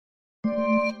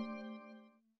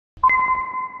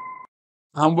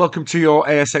And welcome to your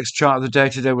ASX chart of the day.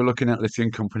 Today we're looking at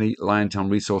lithium company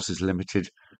Liontown Resources Limited,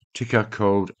 ticker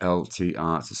code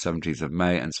LTR. It's the 17th of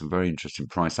May, and some very interesting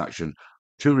price action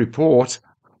to report.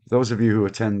 Those of you who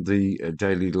attend the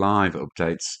daily live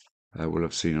updates will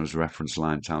have seen us reference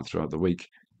Liontown throughout the week.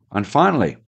 And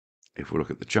finally, if we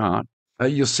look at the chart,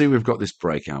 you'll see we've got this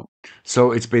breakout.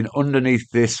 So it's been underneath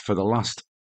this for the last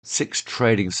 6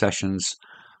 trading sessions.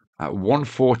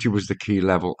 140 was the key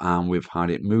level, and we've had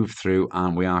it move through,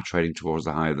 and we are trading towards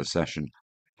the high of the session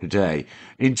today.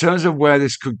 In terms of where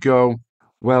this could go,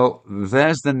 well,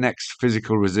 there's the next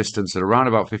physical resistance at around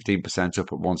about 15% up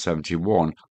at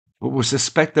 171. But we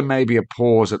suspect there may be a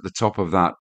pause at the top of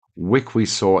that wick we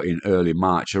saw in early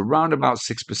March, around about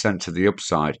 6% to the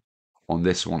upside on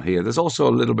this one here. There's also a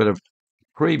little bit of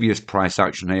previous price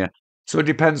action here. So it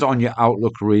depends on your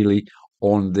outlook, really,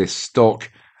 on this stock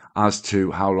as to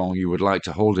how long you would like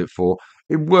to hold it for.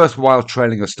 It's worthwhile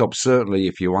trailing a stop, certainly,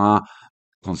 if you are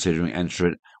considering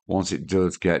entering once it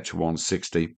does get to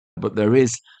 160. But there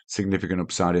is significant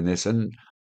upside in this. And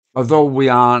although we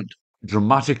aren't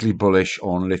dramatically bullish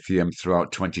on lithium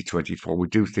throughout 2024, we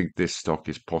do think this stock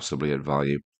is possibly at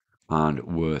value and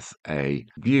worth a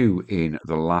view in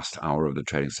the last hour of the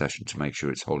trading session to make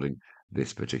sure it's holding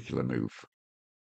this particular move.